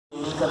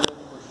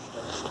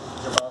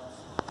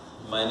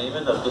My name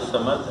is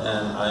Abdul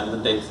and I am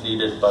the tax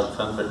lead at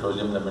Pakistan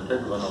Petroleum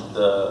Limited, one of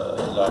the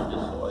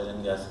largest oil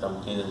and gas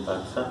companies in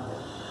Pakistan.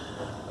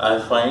 I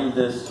find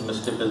this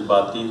Mr.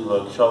 Kazbati's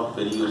workshop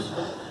very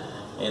useful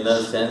in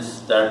a sense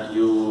that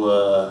you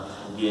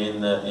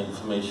gain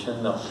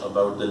information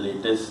about the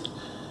latest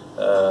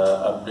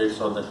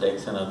updates on the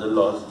tax and other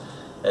laws,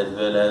 as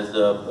well as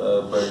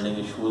the burning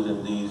issues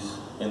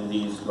in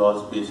these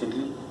laws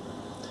basically.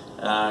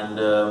 And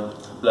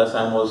plus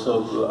I'm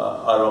also,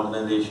 our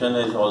organization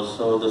is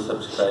also the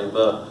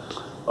subscriber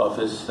of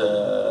his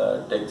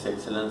tax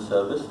excellence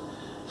service,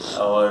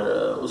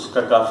 और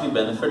उसका काफ़ी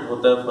benefit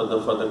होता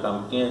है for the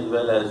company, as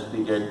well as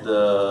we get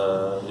the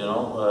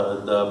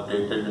the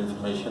updated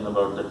information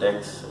about the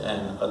tax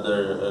and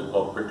other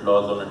corporate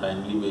laws on a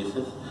timely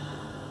basis.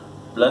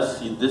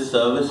 Plus this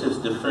service is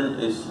different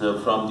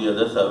from the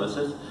other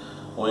services,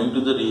 owing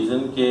to the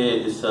reason कि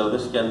इस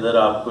service के अंदर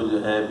आपको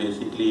जो है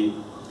basically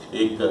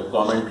एक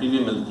commentary भी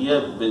मिलती है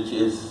which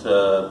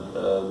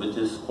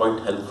is quite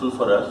helpful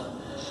for us,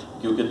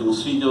 क्योंकि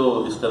दूसरी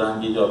जो इस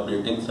तरह की जो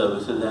updating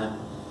services हैं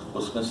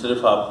उसमें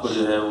सिर्फ आपको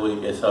जो है वो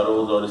एक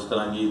SROs और इस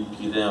तरह की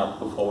चीज़ें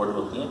आपको forward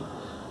होती हैं.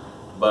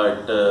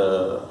 But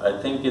I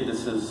think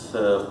this is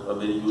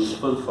very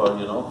useful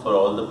for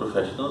all the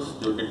professionals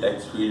जो कि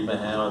tax field में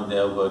हैं और they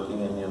are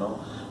working in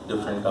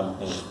different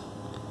companies.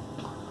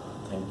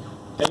 Thank you.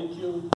 Thank you.